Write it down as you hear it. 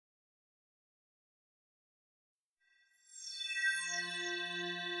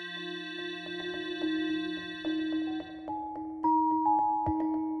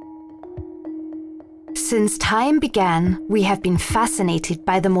Since time began, we have been fascinated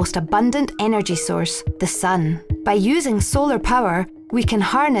by the most abundant energy source, the sun. By using solar power, we can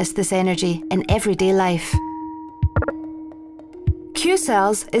harness this energy in everyday life.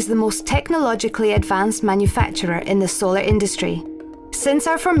 Qcells is the most technologically advanced manufacturer in the solar industry. Since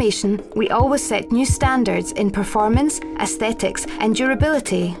our formation, we always set new standards in performance, aesthetics, and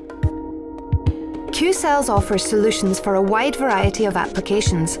durability. Qcells offers solutions for a wide variety of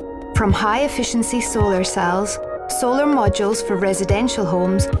applications, from high-efficiency solar cells, solar modules for residential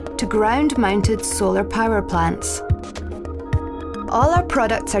homes, to ground-mounted solar power plants. All our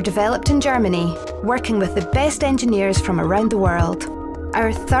products are developed in Germany, working with the best engineers from around the world.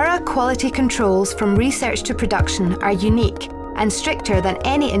 Our thorough quality controls from research to production are unique and stricter than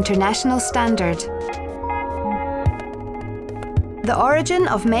any international standard. The origin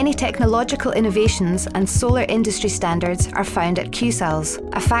of many technological innovations and solar industry standards are found at Qcells,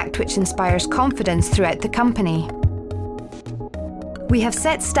 a fact which inspires confidence throughout the company. We have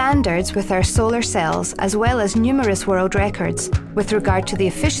set standards with our solar cells as well as numerous world records with regard to the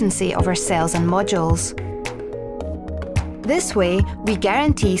efficiency of our cells and modules. This way, we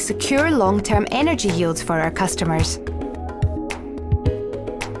guarantee secure long-term energy yields for our customers.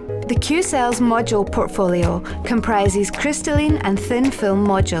 The Qcells module portfolio comprises crystalline and thin film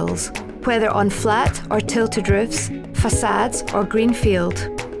modules, whether on flat or tilted roofs, facades or greenfield.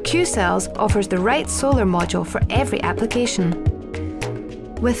 Qcells offers the right solar module for every application.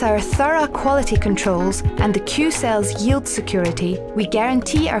 With our thorough quality controls and the Qcells yield security, we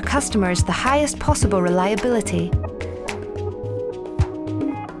guarantee our customers the highest possible reliability.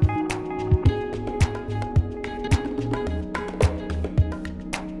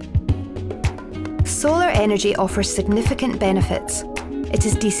 Solar energy offers significant benefits. It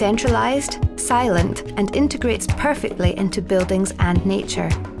is decentralized, silent, and integrates perfectly into buildings and nature.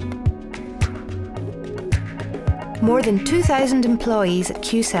 More than 2,000 employees at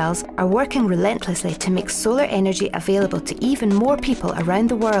Qcells are working relentlessly to make solar energy available to even more people around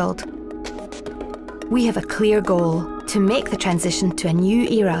the world. We have a clear goal: to make the transition to a new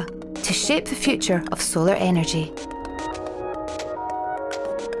era, to shape the future of solar energy.